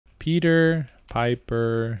Peter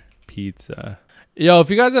Piper pizza. Yo,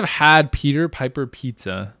 if you guys have had Peter Piper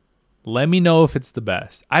pizza, let me know if it's the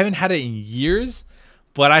best. I haven't had it in years,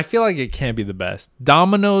 but I feel like it can't be the best.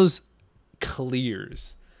 Domino's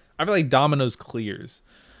clears. I feel like Domino's clears.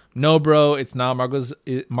 No, bro, it's not.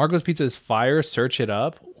 Marco's pizza is fire. Search it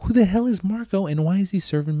up. Who the hell is Marco, and why is he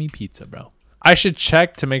serving me pizza, bro? I should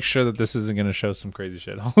check to make sure that this isn't going to show some crazy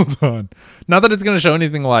shit. Hold on. Not that it's going to show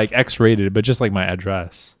anything like X-rated, but just like my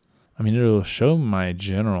address. I mean, it'll show my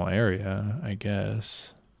general area, I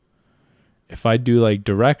guess. If I do like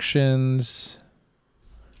directions,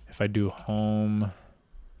 if I do home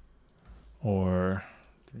or...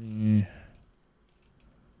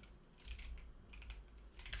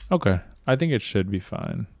 Okay, I think it should be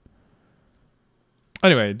fine.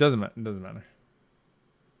 Anyway, it doesn't matter.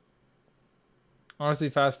 Honestly,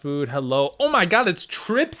 fast food. Hello. Oh my God, it's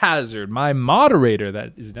Trip Hazard, my moderator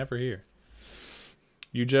that is never here.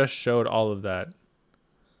 You just showed all of that.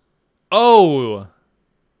 Oh,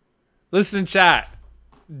 listen, chat.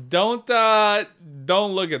 Don't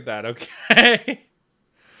look at that, okay?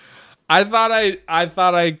 I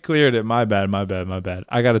thought I cleared it. My bad.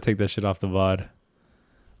 I gotta take that shit off the VOD.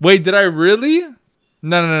 Wait, did I really?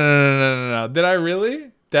 No. Did I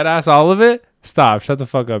really? Dead ass all of it? Stop. Shut the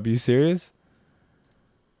fuck up. You serious?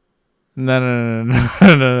 No.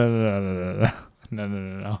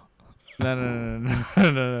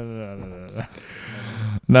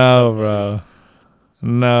 No, bro.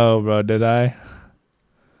 No, bro. Did I?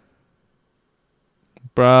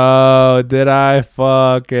 Bro, did I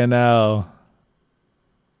fucking hell?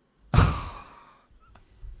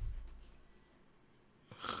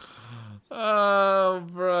 Oh,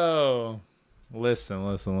 bro. Listen.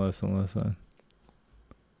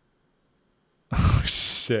 Oh,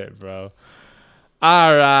 shit, bro.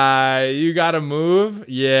 All right. You got to move?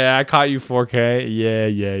 Yeah, I caught you 4K.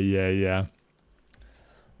 Yeah.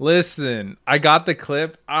 Listen, I got the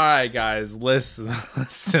clip. All right, guys. Listen.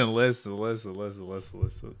 That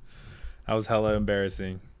was hella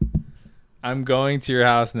embarrassing. I'm going to your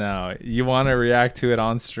house now. You want to react to it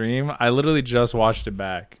on stream? I literally just watched it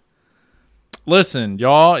back. Listen,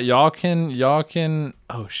 y'all can.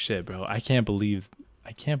 Oh shit, bro! I can't believe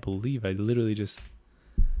I literally just.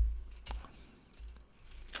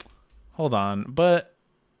 Hold on, but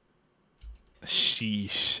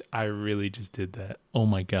sheesh, I really just did that. Oh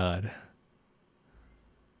my God.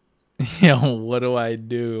 Yo, what do I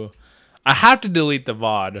do? I have to delete the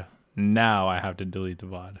VOD. Now I have to delete the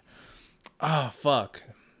VOD. Oh fuck.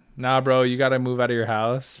 Nah, bro, you gotta move out of your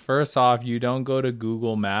house. First off, you don't go to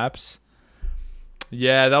Google Maps.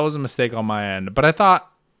 Yeah, that was a mistake on my end. But I thought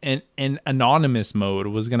an anonymous mode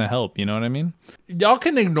was going to help. You know what I mean? Y'all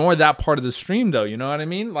can ignore that part of the stream, though. You know what I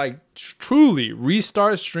mean? Like, truly,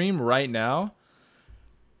 restart stream right now.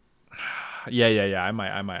 Yeah. I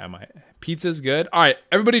might. Pizza's good. All right,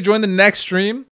 everybody join the next stream.